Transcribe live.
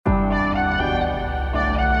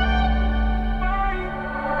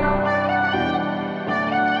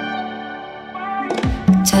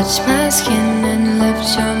touched my skin and left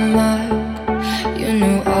your mark. You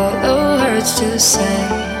knew all the words to say.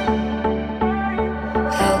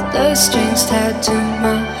 Held the strings tied to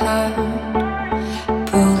my heart,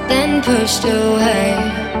 pulled and pushed away.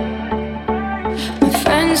 My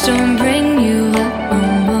friends don't bring you up no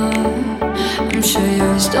more. I'm sure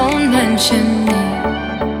yours don't mention me.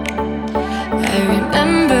 I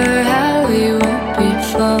remember how we were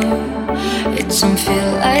before. It don't feel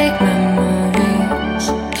like memories.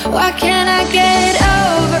 Why can't I get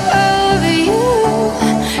over you?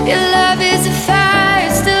 Your love is a fire,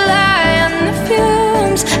 still high on the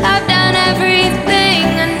fumes. I've done everything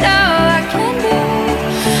I know I can do.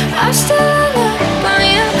 I'm still in love on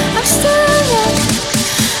you. I'm still in love.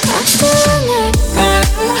 I'm still in love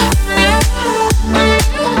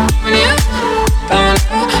on you.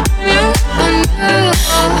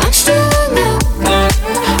 I'm still in love.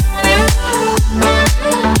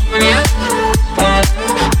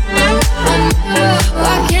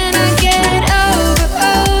 Why can't I get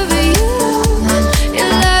over you?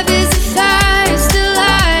 Your love is a fire, still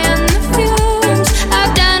high on the fumes.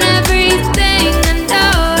 I've done everything I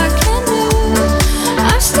know I can do.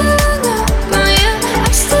 I'm still in love on you.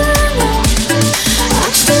 I'm still in love.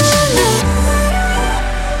 I'm still in love.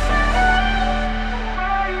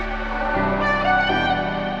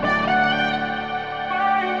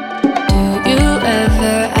 Do you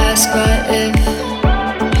ever ask what if?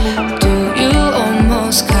 Do you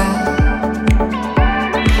almost call?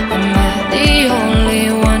 Am I the only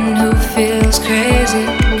one who feels crazy?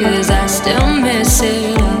 'Cause I still miss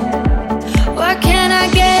it all. Why can't I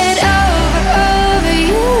get over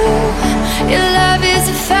you? Your love is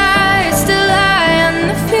a fire, still high on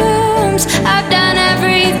the fumes. I've done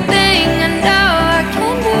everything I know I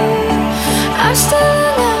can do. I'm still in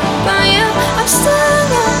love on you. I'm still in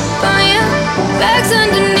love on you. Bags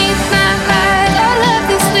underneath my eyes. All of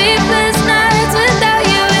these sleepless nights without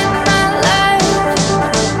you in my life.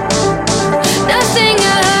 Nothing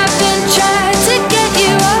I haven't tried to get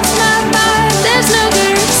you off my mind. There's no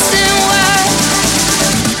good reason why.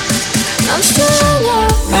 I'm still in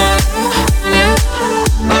love.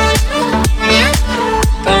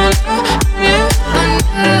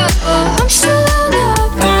 I'm still in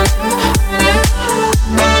love.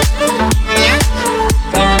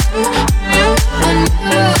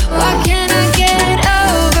 Why can't I get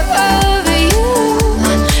over you?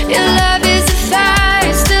 Your love is a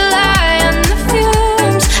fire, still high on the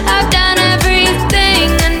fumes. I've done everything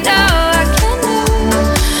I know I can do.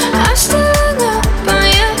 I'm still in love on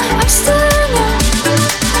you. I'm still in love.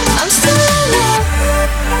 I'm still in love.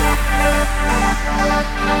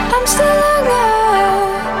 I'm still in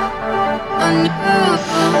love on you.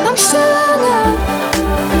 I'm still in love.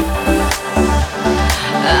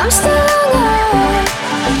 I'm still in love.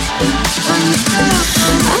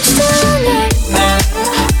 I'm still in love.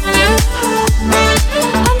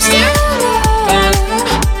 I'm still in love.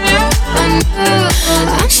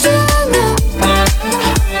 I'm still in love. I'm still in love.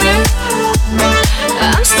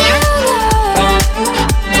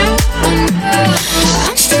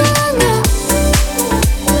 I'm still in love.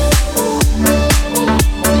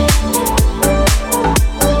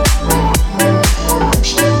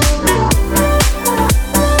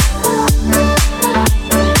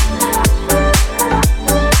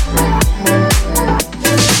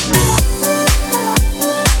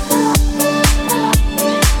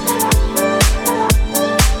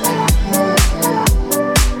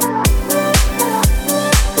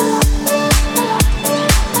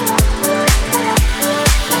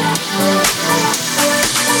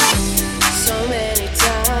 So many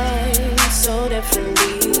times, so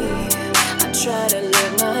differently. I try to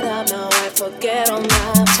live my life, now I forget all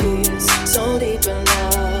my fears. So deep in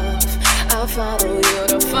love, I'll follow you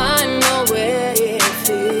to find out where it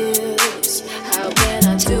feels. How can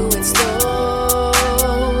I do it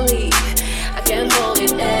slowly? I can't hold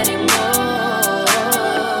it anymore.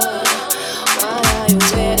 What are you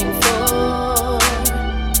waiting for?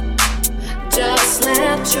 Just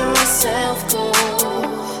let yourself go.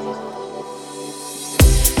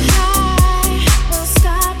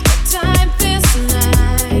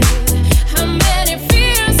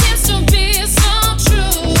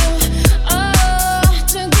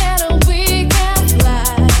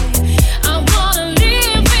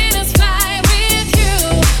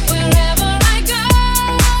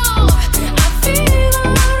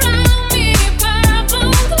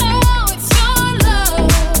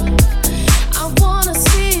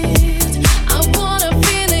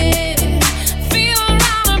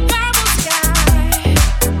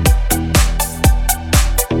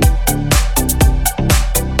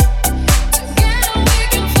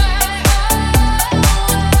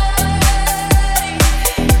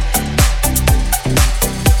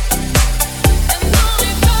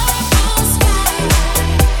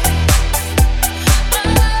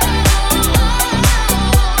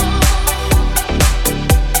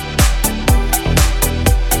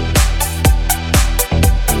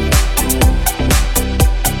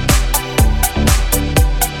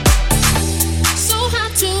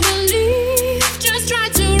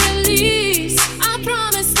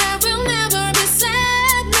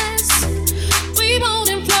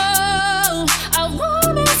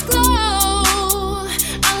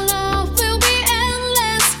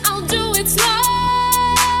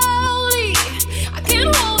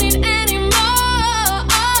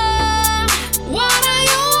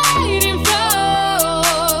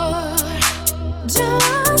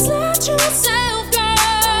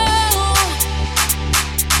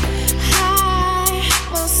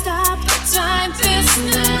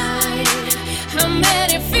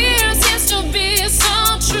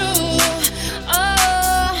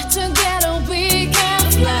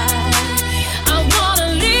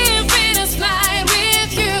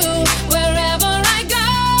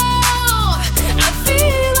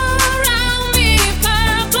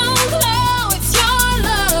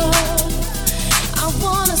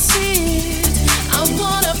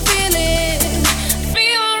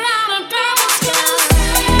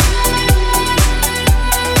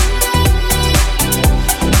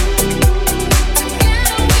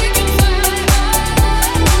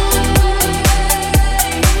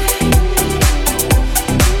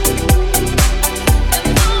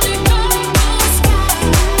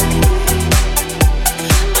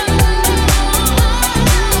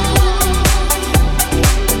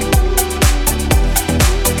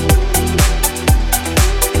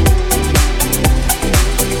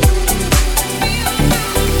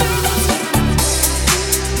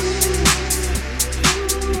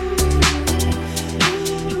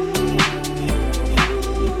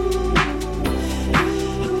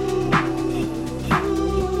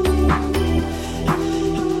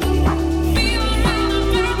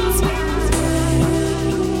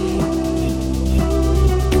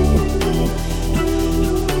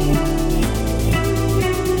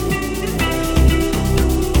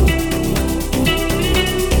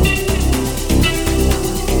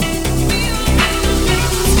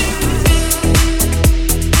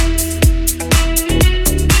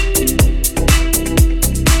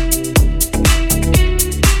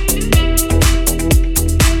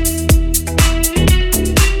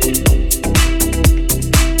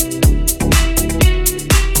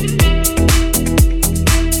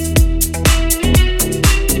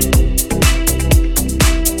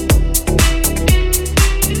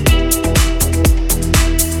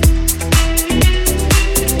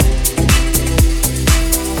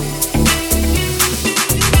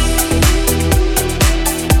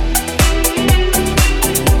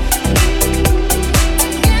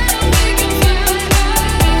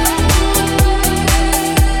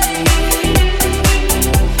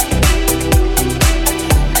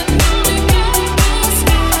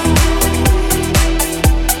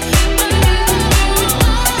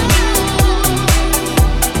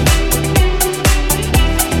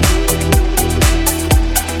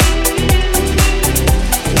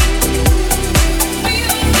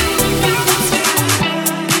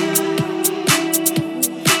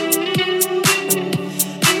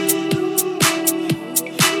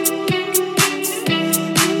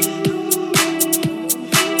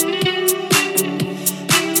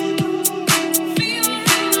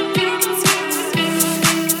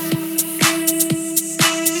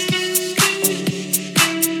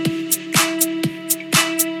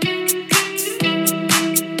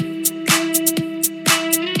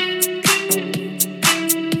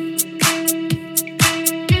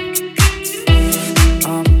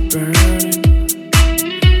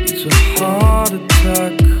 It's a heart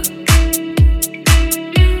attack.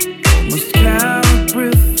 Almost can't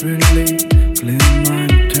breathe freely. Clear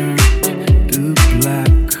mind turned to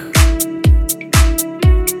black.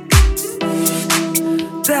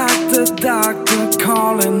 Doctor, doctor,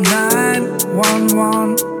 calling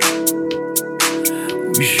 911.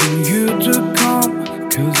 Wishing you to come,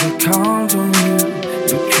 'cause I count on you,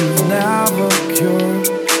 but you never cure.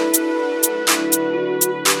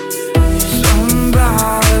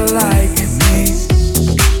 Somebody like me,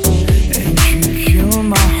 and you kill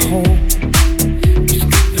my hope. It's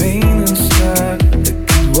the pain inside that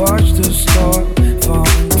could watch the star fall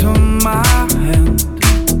into my hand.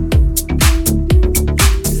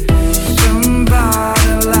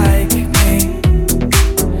 Somebody like me,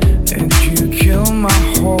 and you kill my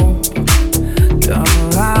hope. Down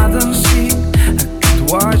the hide and seek, I could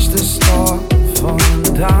watch the star falling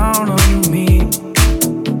down on me.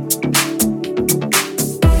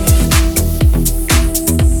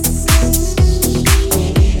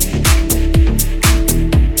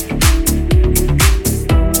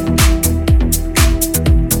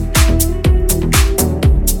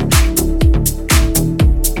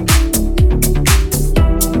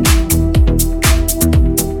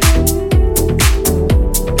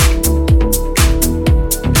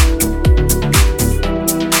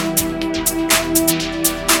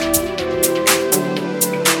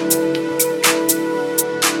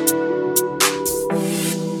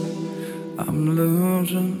 I'm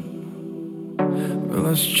losing the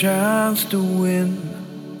last chance to win.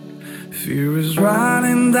 Fear is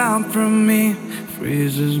running down from me,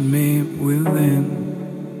 freezes me within.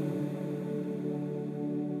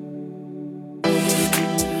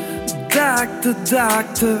 Doctor,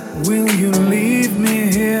 doctor, will you leave me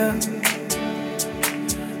here?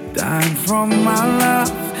 Dying from my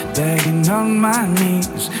love, begging on my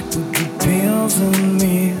knees, put the pills in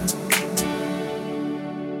me.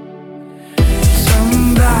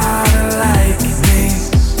 Somebody like me,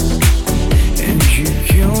 and you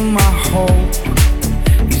kill my hope.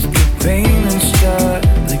 It's the pain inside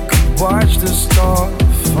that could watch the star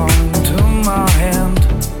fall into my hand.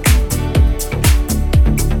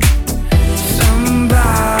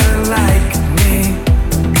 Somebody like me,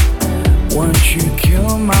 once you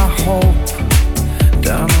kill my hope.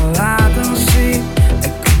 Down the light and see, I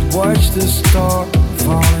could watch the star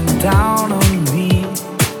falling down on me.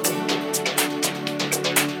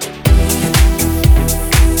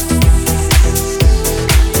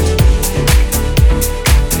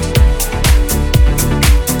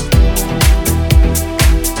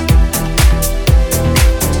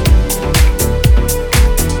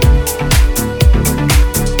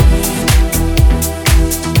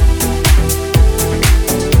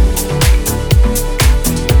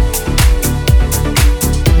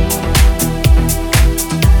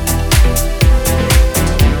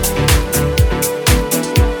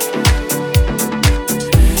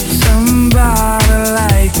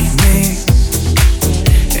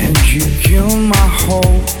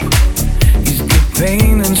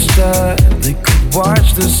 Watch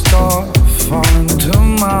the star fall into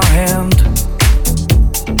my hand.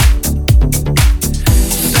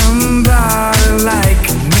 Somebody like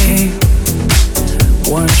me,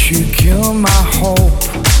 once you kill my hope.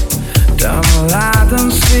 Down the light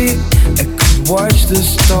and see, I could watch the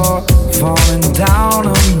star falling down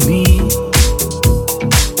on me.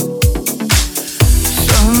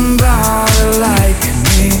 Somebody like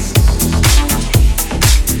me.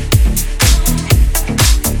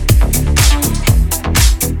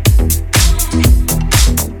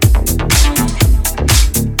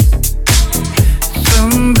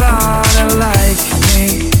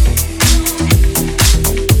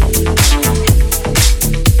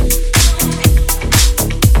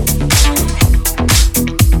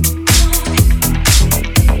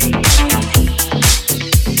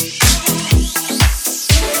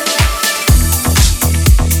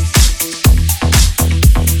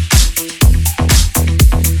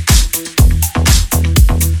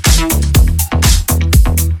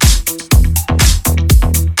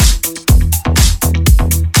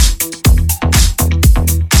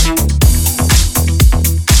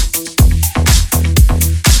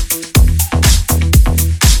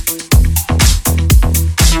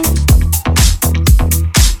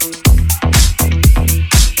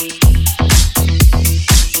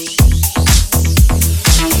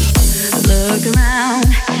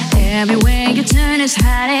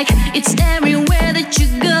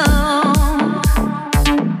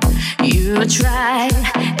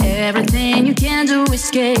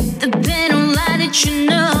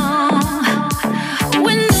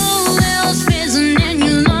 When all else isn't and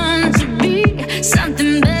you learn to be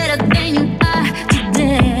something better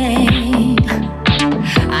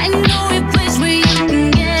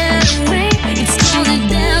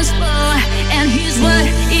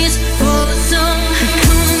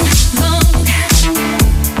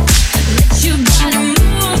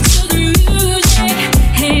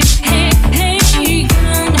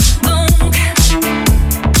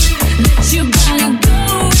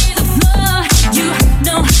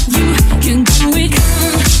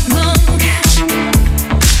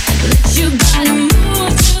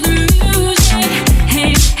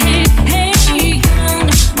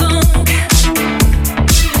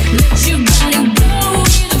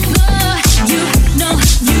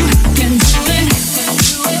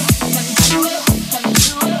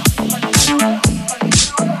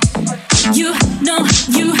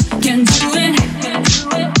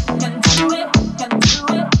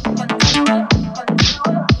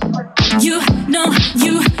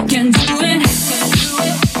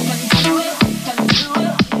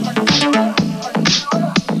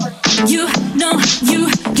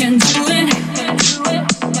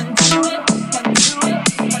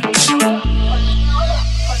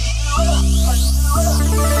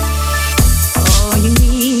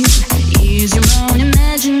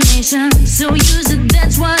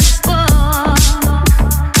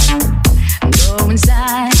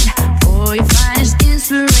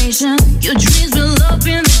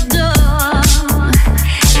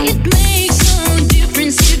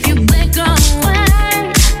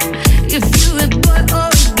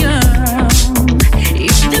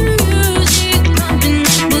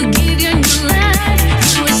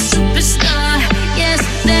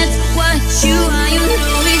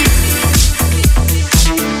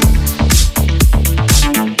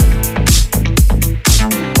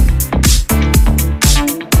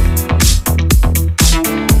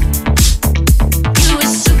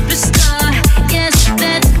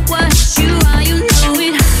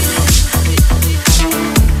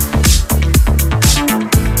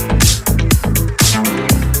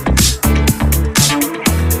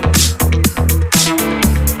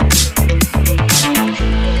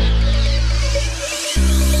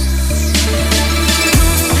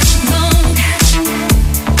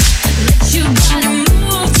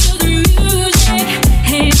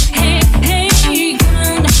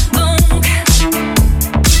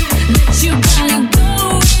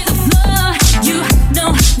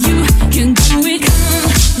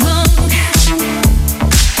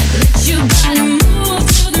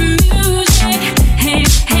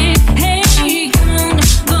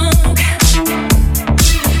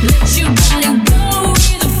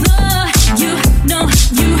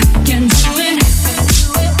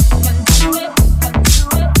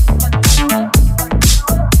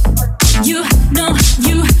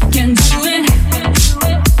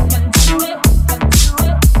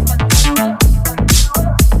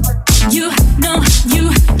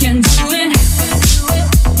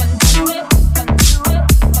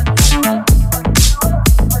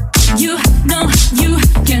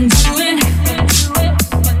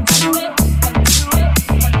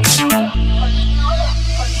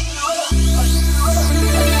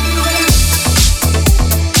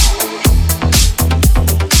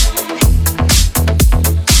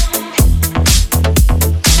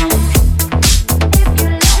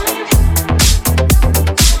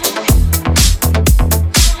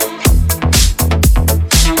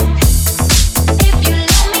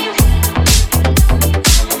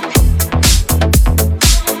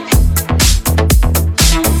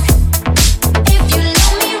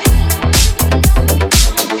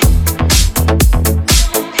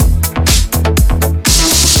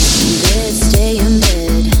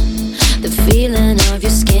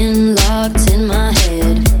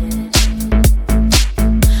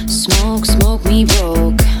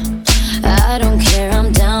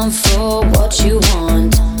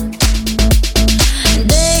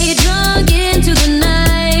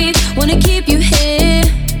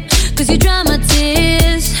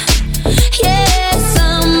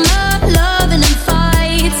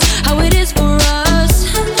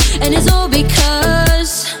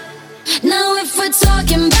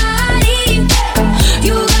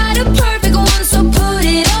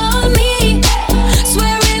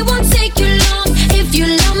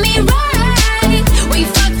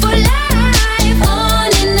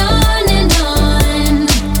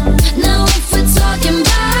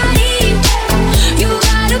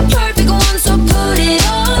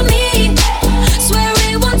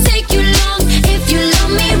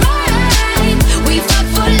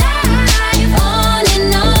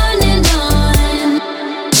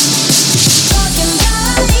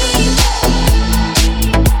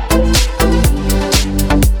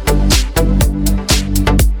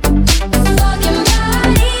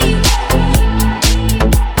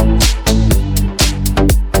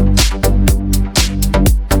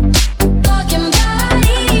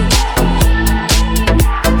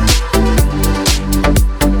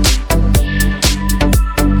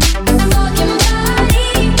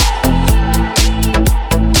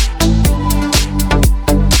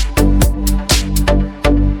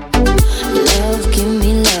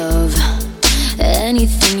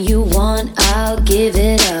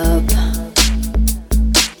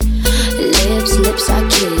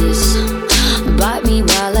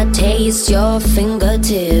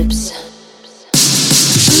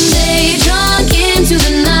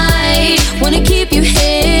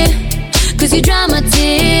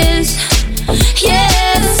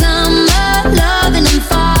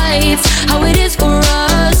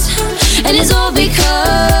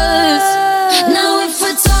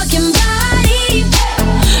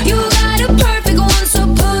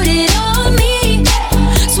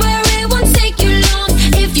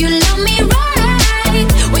If you love me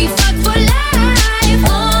right, we fuck for life.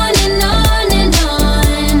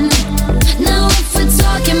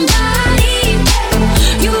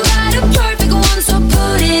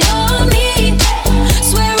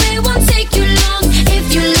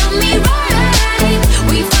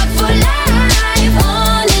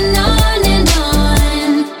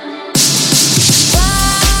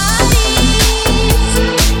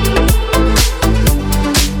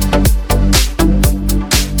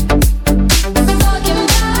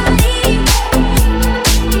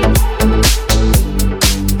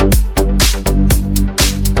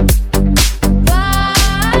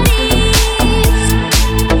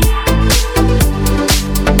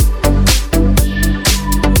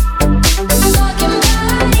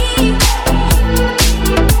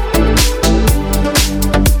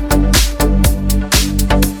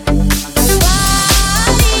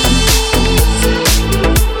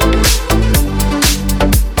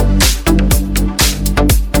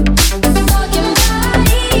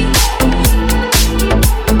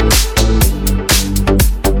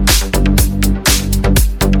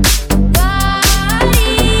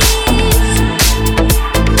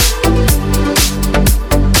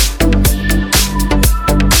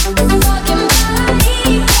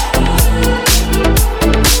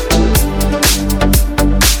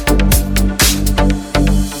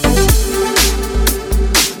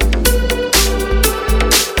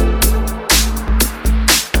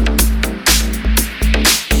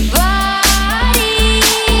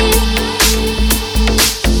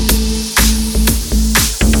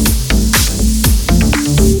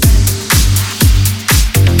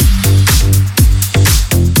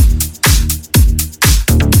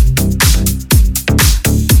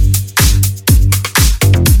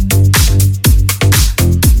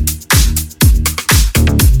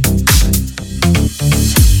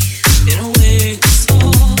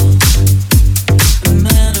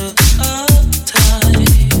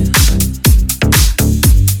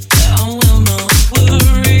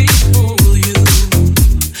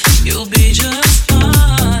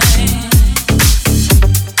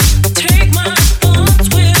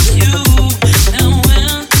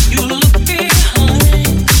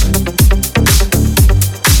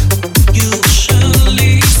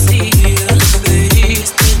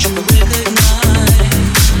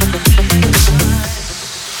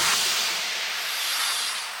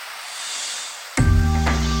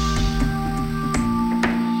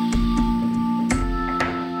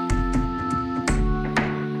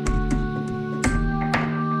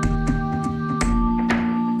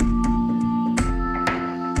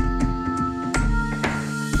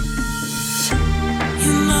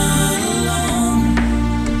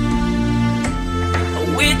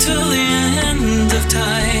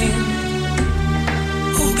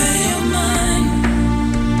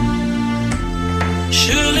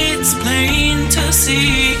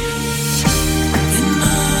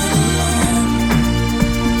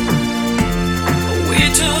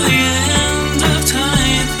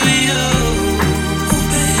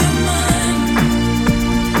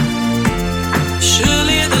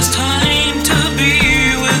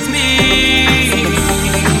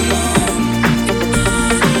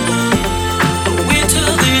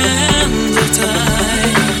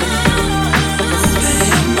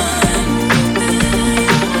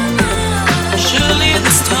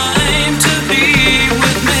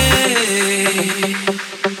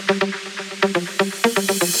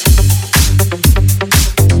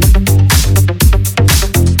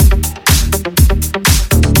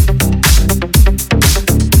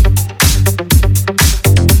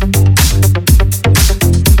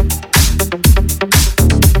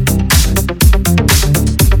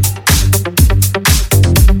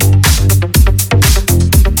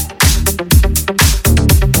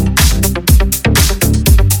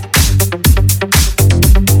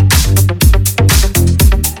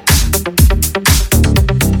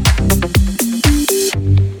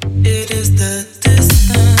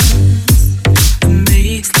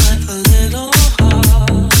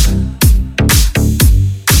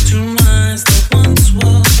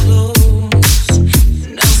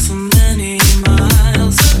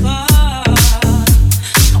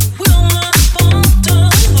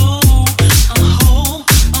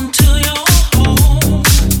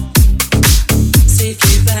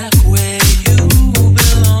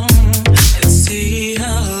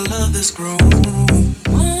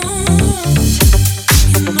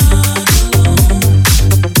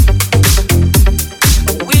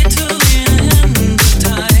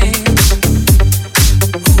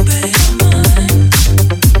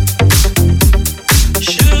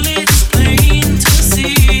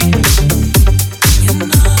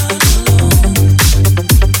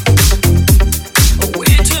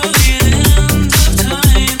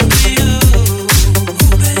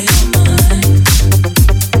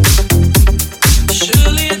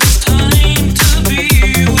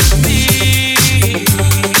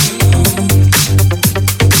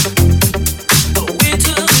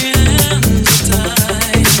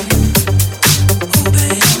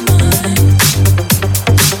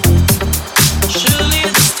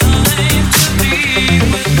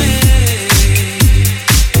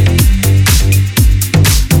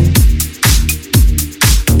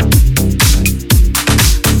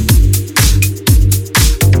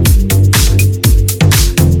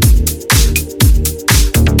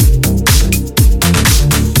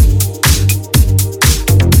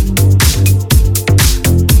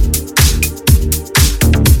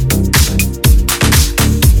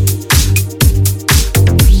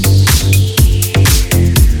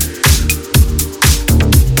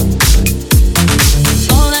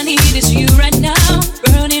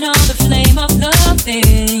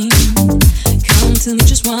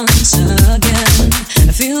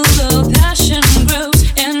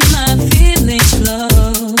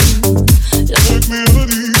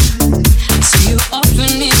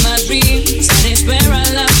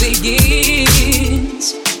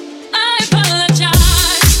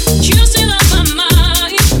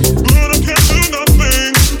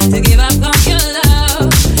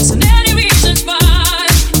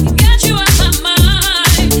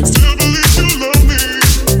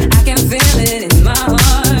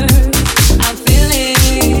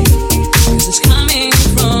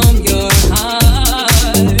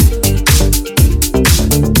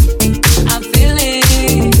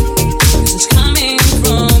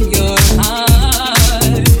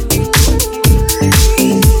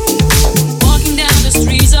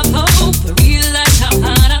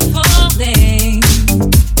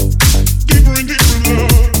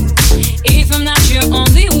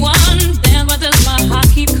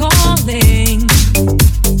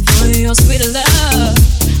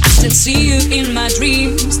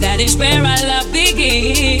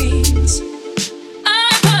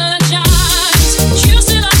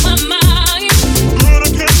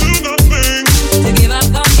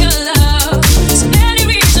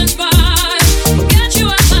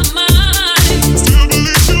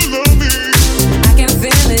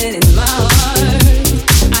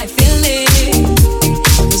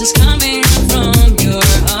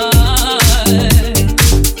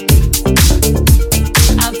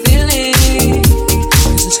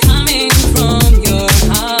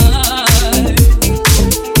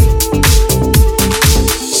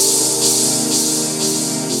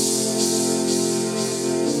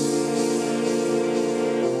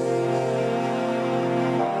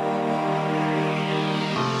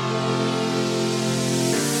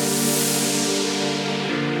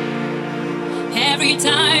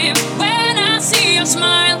 time when I see your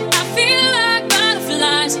smile, I feel like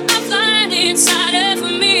butterflies are flying inside of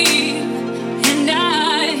me, and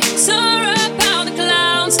I soar up out the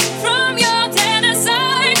clouds from your tender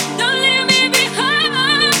side. Don't leave me behind.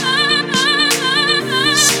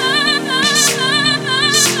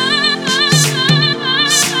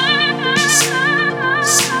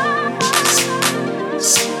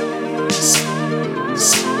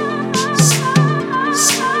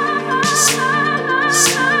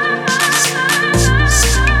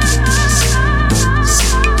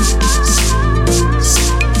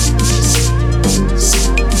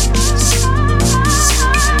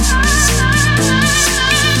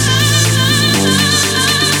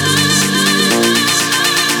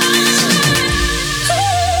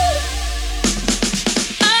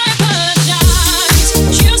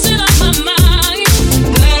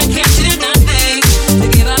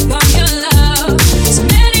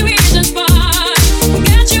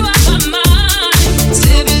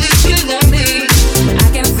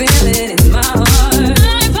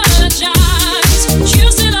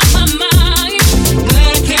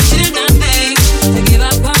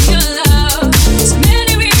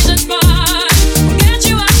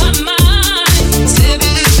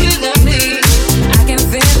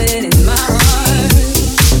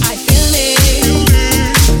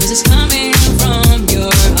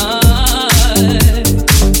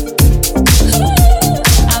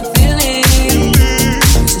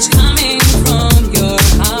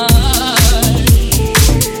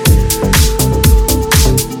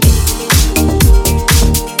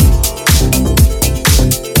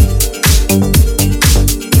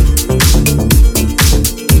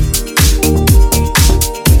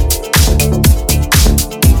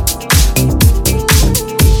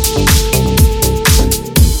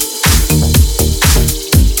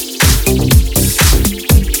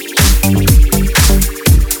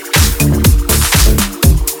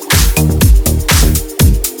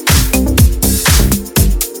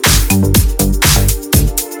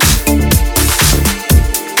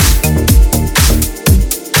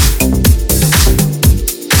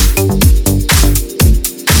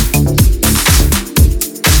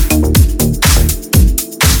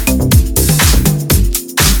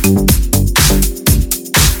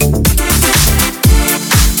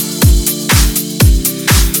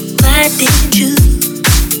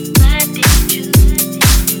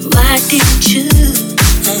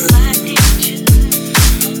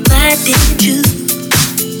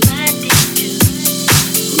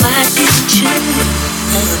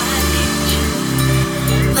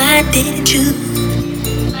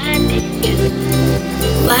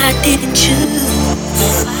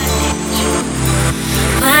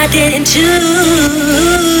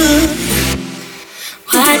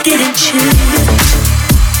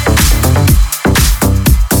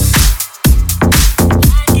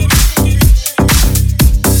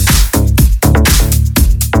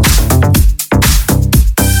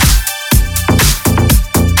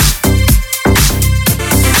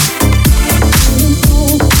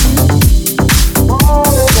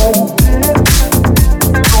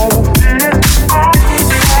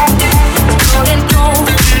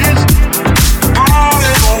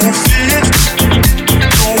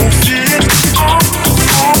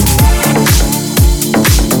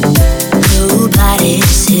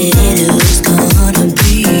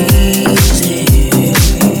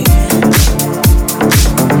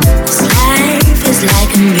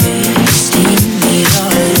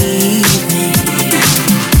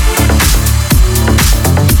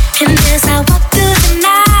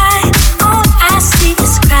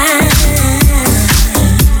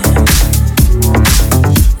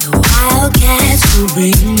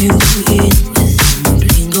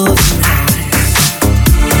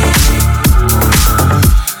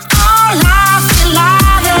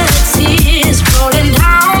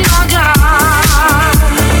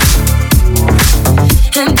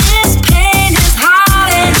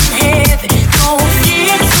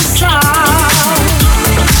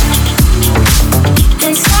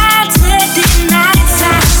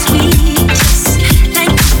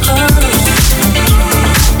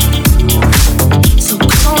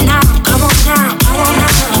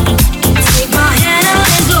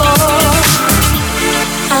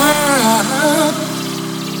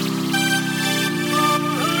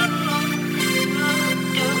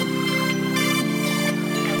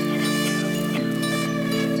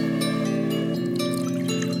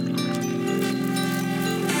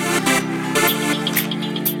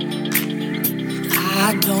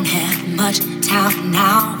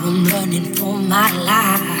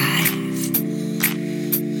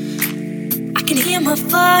 can hear my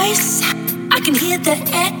voice I can hear the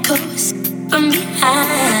echoes from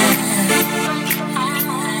behind,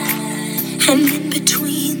 and in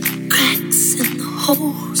between the cracks and the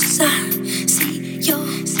holes, I see your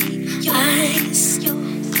eyes.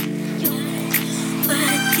 Why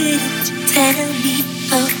didn't you tell me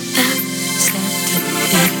about Saturday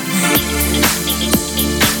night?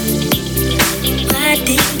 Why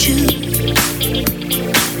didn't you?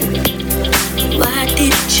 Why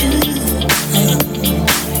didn't you?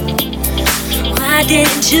 Why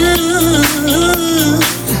didn't you?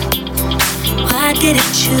 Why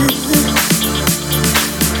didn't you?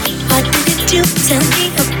 Why didn't you tell me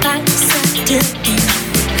about Saturday?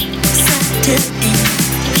 Saturday,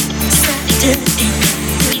 Saturday,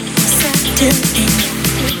 Saturday,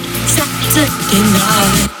 Saturday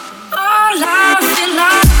night. All I feel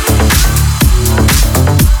like.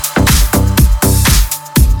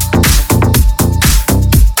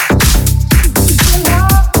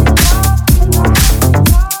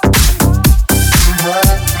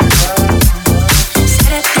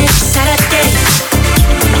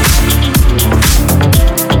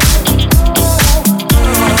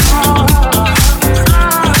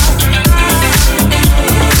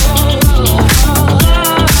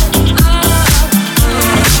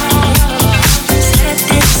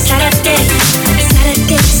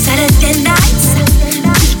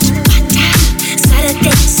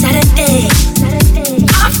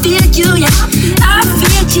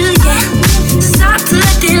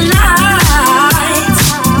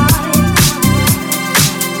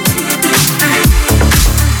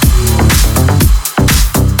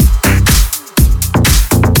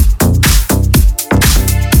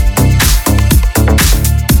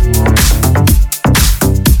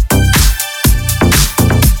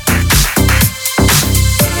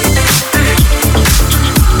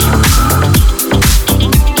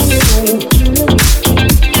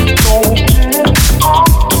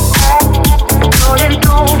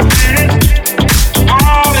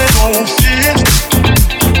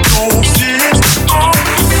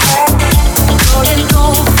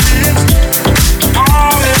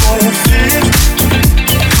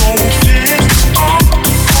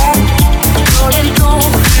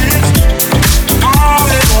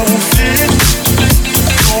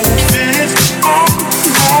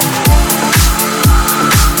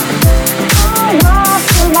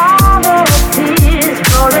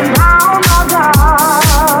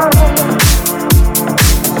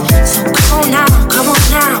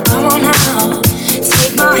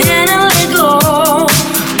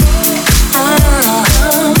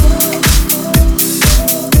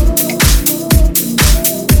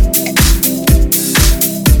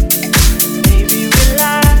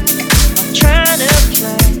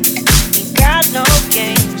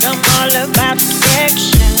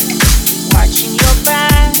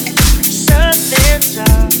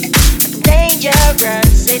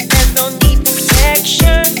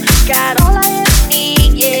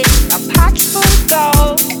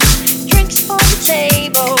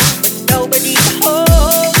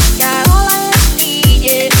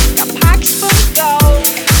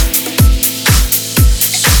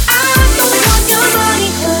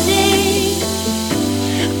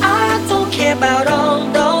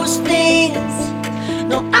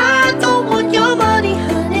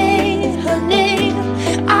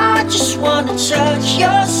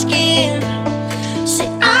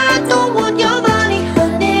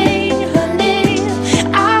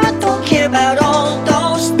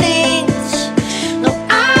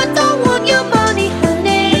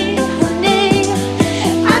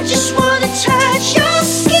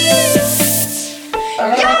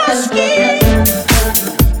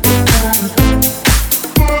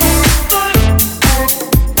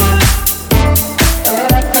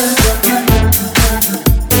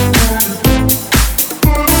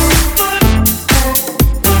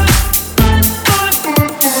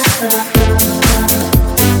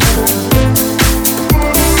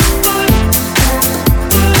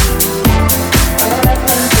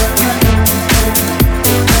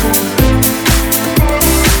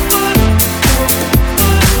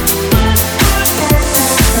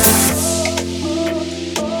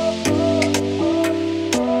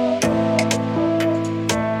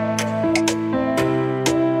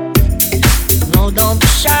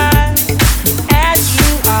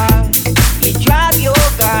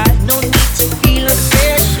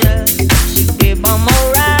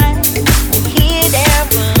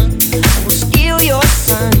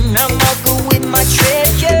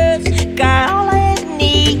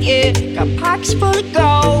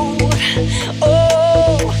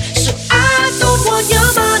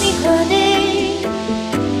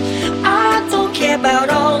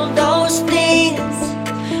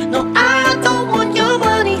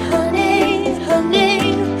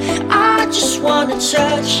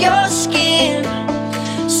 touch your skin.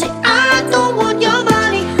 Say I don't want your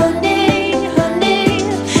money, honey, honey.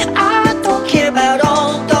 I don't care about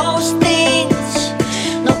all those things.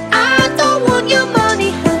 No, I don't want your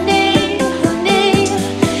money, honey, honey.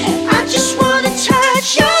 I just wanna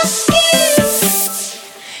touch your skin,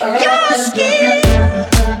 your skin.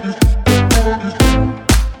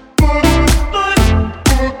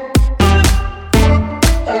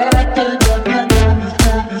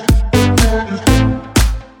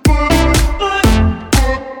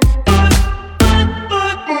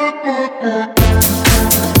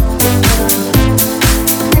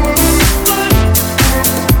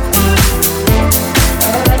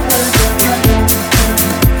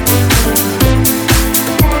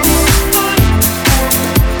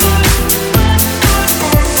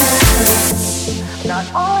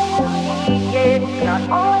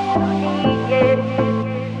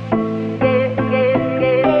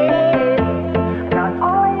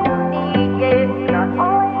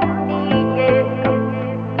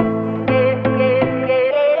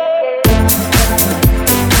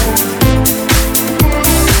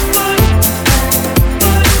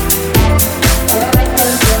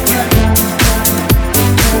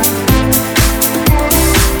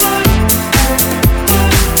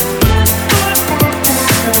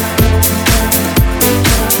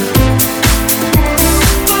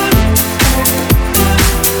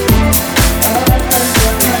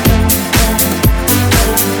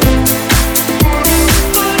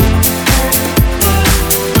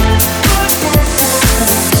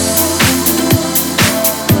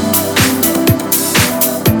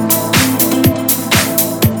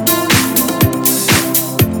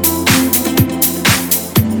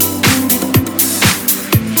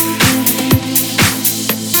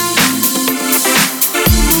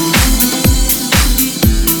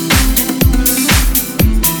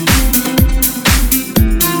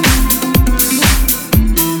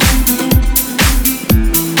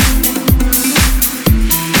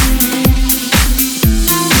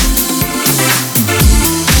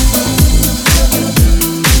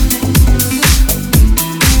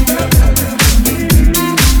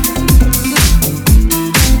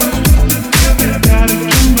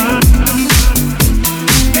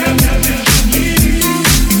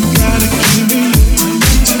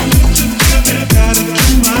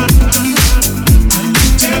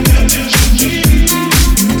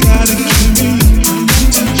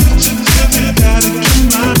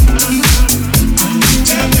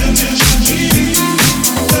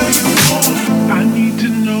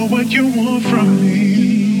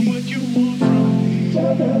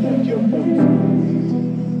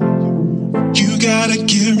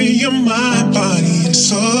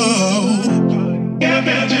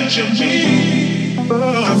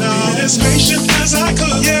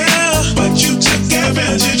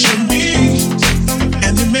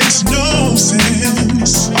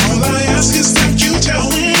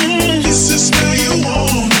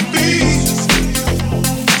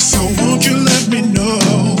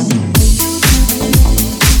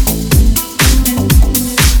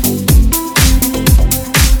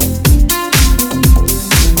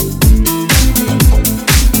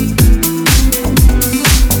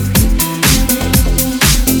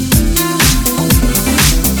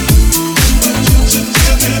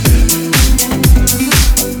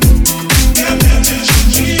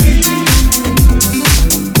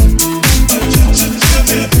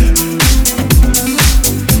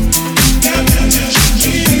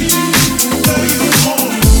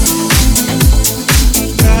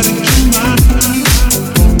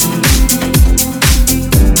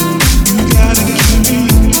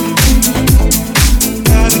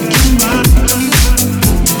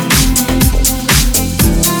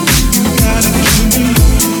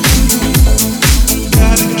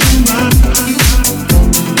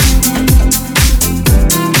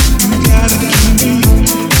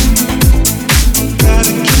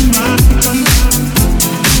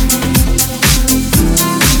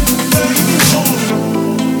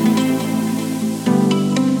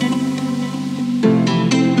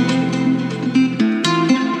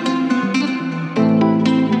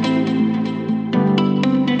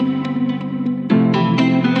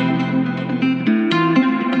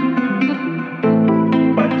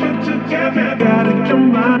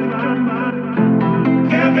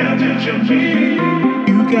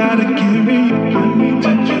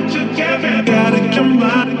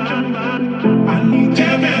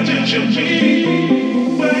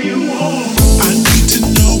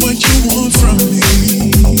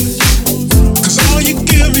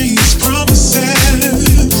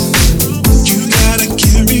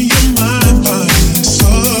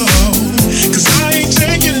 I ain't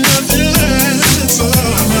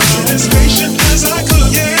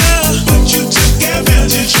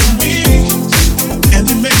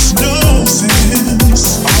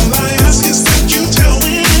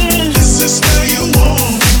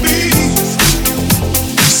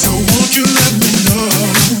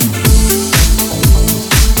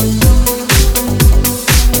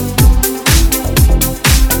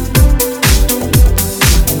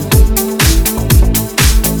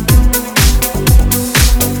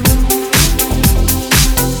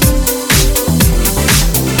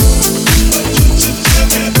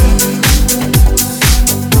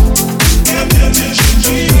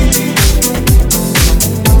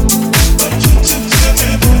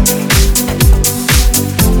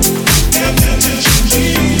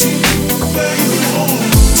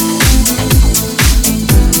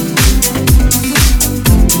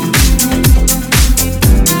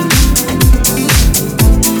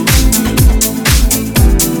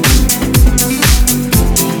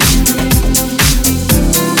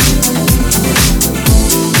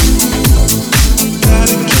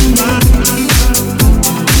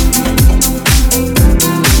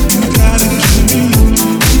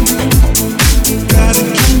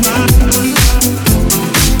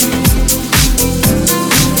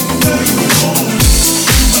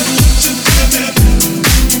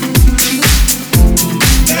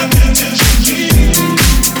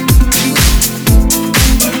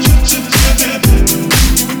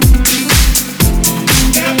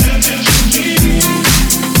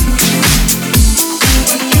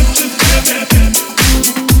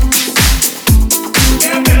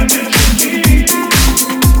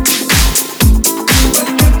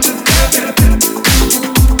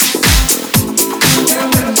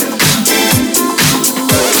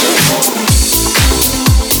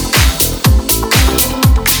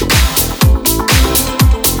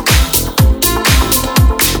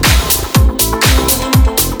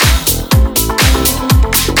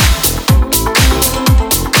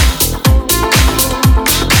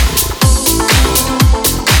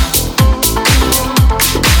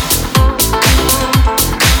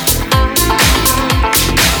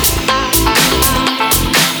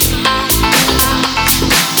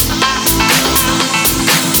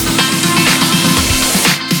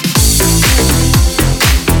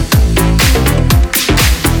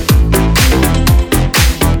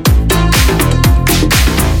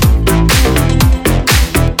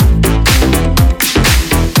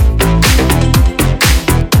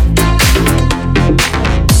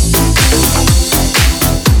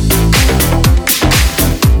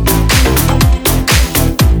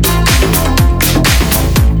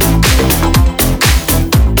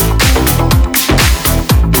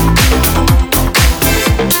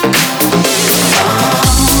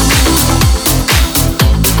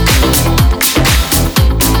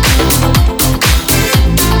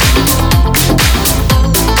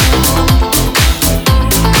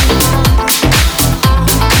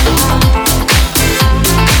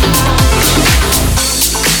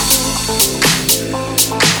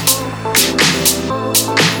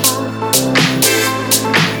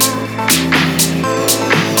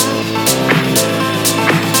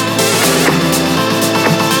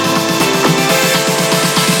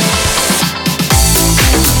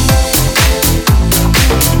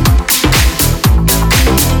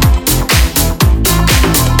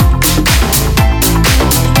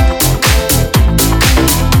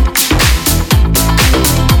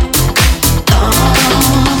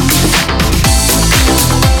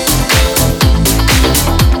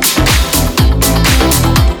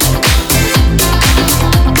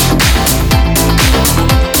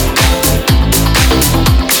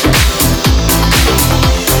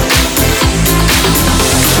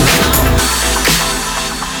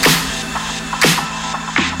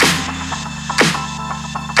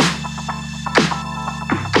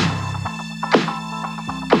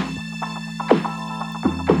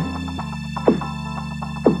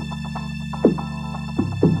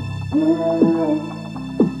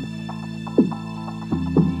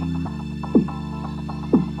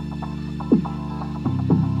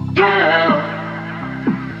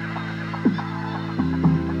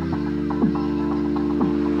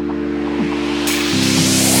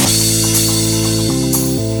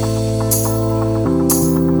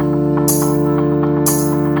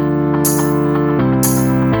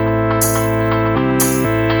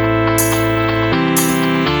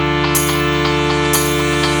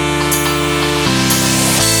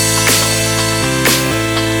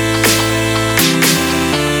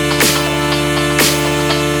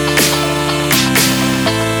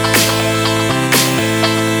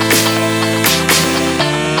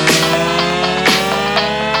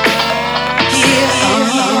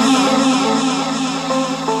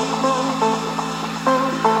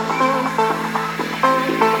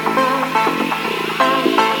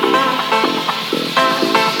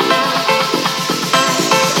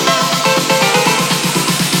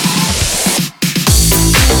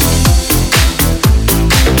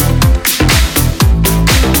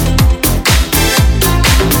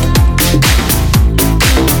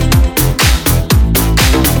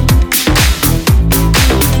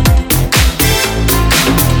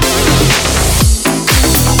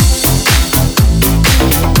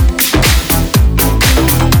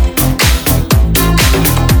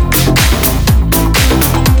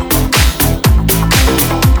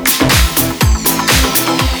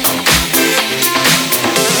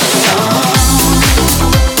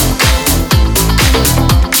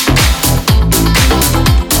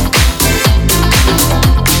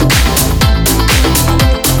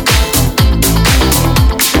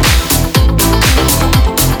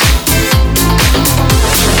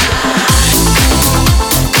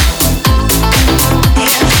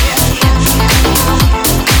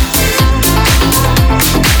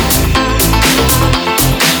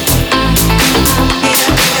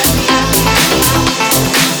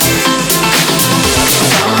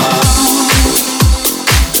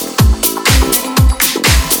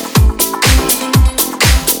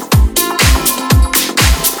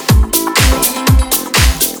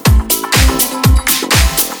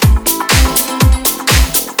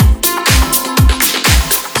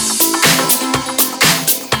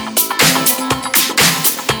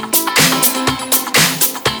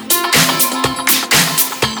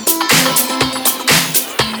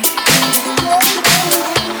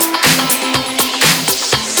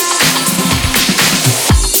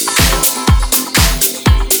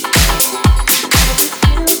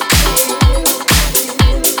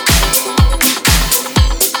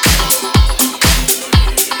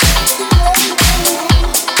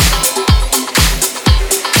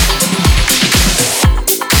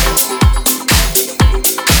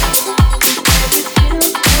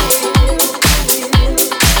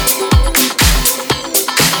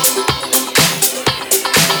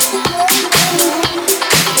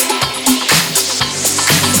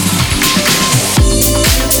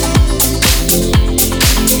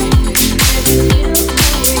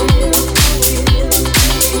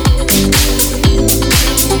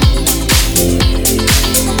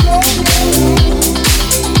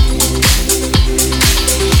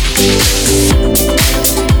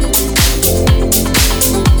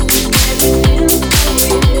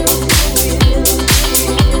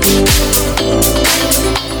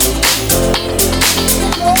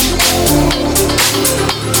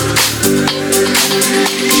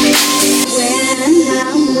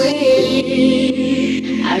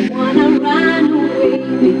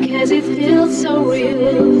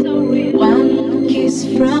One kiss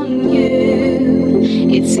from you,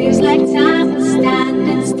 it seems like time.